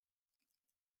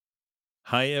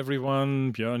Hi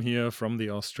everyone, Björn here from the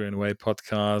Austrian Way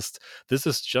podcast. This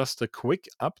is just a quick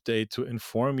update to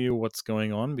inform you what's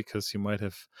going on because you might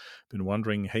have been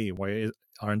wondering, hey,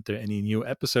 aren't there any new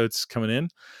episodes coming in?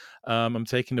 I'm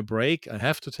taking a break. I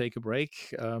have to take a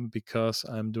break because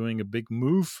I'm doing a big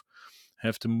move. I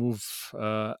have to move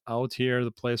out here,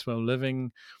 the place where I'm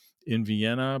living in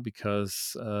Vienna,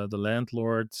 because the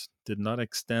landlord did not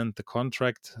extend the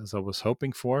contract as I was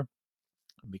hoping for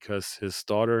because his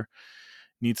daughter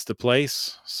needs the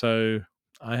place. So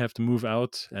I have to move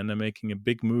out, and I'm making a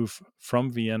big move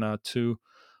from Vienna to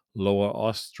Lower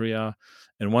Austria.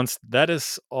 And once that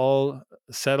is all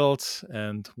settled,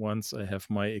 and once I have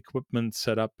my equipment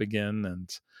set up again,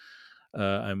 and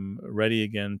I'm ready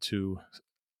again to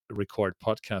record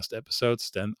podcast episodes,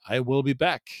 then I will be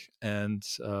back. And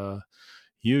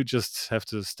you just have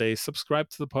to stay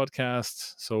subscribed to the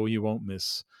podcast so you won't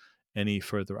miss any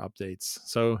further updates.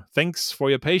 So thanks for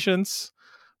your patience,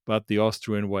 but the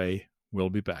Austrian Way will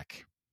be back.